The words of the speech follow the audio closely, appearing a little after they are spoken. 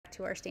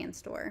to our stand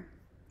store.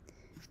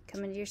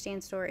 Come into your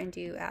stand store and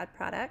do add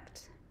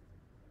product.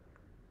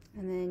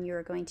 And then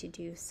you're going to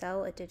do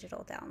sell a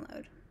digital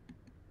download.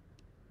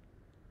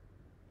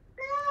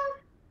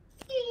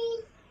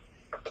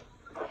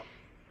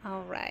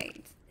 All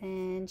right,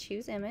 and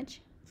choose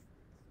image.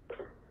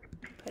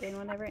 Put in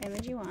whatever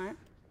image you want.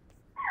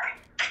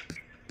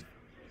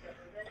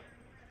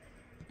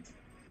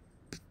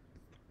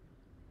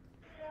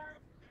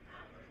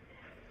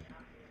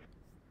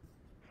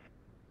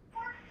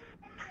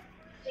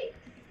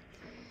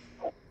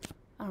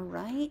 All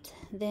right,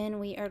 then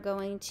we are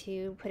going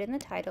to put in the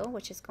title,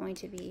 which is going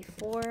to be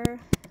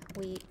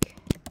 4-week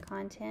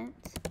content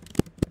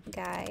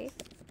guide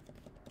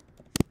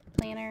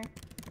planner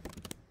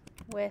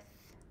with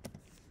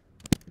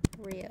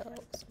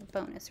reels,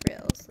 bonus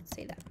reels. Let's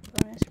see that,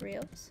 bonus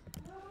reels.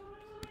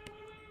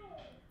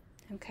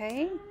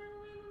 Okay.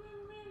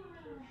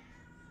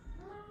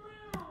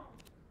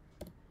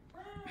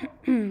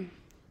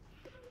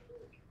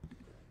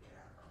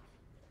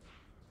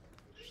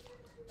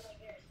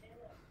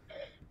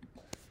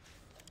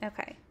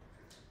 Okay.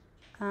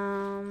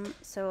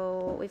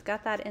 So we've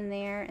got that in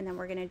there, and then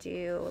we're going to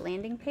do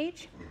landing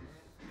page.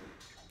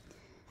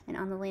 And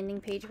on the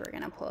landing page, we're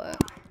going to put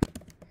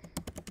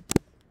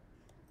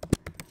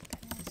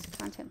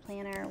content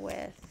planner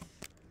with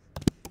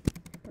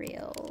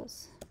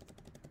reels.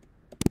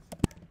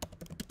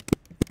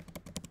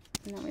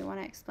 And then we want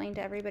to explain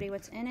to everybody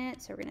what's in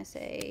it. So we're going to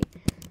say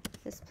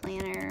this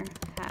planner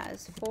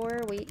has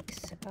 4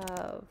 weeks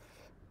of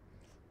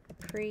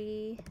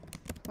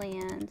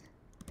pre-planned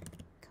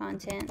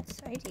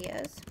content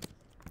ideas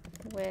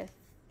with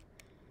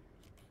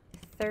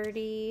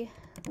 30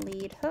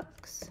 lead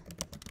hooks,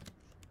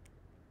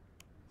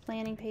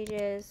 planning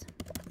pages,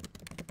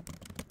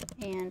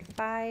 and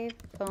 5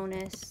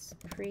 bonus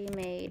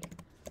pre-made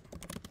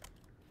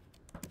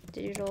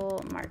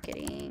digital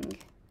marketing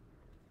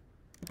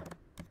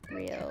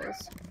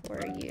reels for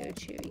you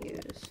to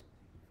use.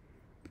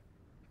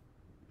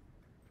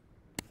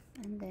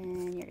 And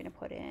then you're going to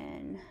put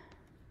in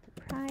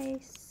the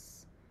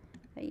price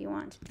that you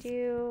want to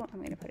do. I'm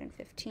going to put in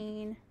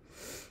 15.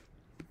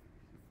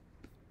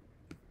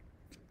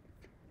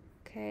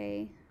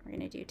 Okay, we're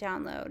going to do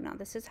download. Now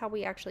this is how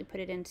we actually put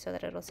it in so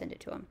that it'll send it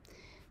to them.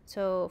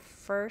 So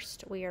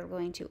first we are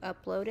going to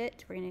upload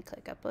it. We're going to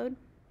click upload.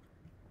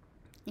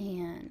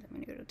 And I'm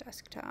going to go to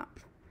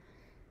desktop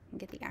and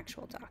get the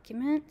actual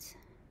document,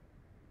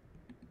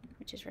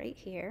 which is right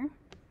here.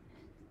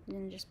 And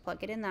then just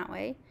plug it in that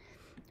way.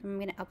 I'm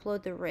going to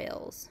upload the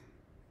rails.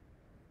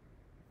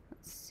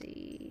 Let's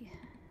see.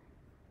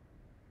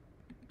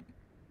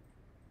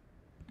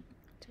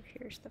 So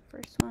here's the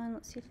first one.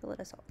 Let's see if it'll let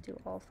us do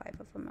all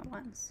 5 of them at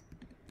once.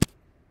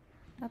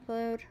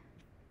 Upload.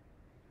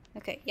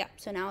 Okay, yeah,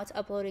 so now it's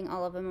uploading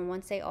all of them, and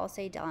once they all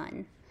say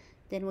done,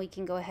 then we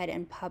can go ahead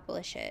and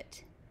publish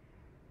it.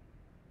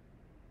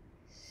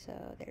 So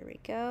there we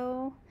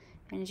go.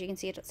 And as you can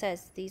see, it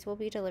says these will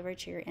be delivered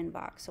to your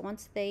inbox. So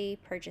once they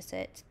purchase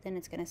it, then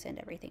it's going to send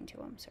everything to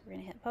them. So we're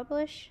going to hit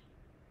publish.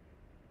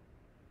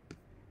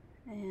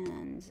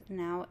 And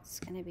now it's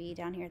going to be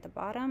down here at the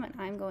bottom, and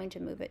I'm going to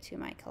move it to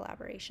my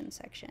collaboration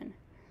section.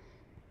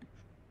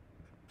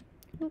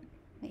 Oop,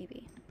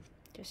 maybe.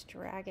 Just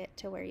drag it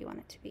to where you want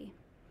it to be.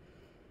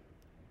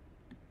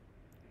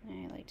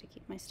 I like to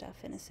keep my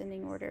stuff in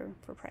ascending order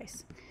for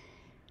price.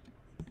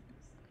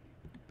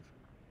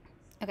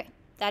 Okay,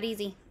 that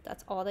easy.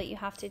 That's all that you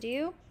have to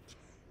do.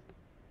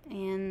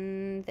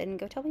 And then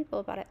go tell people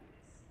about it.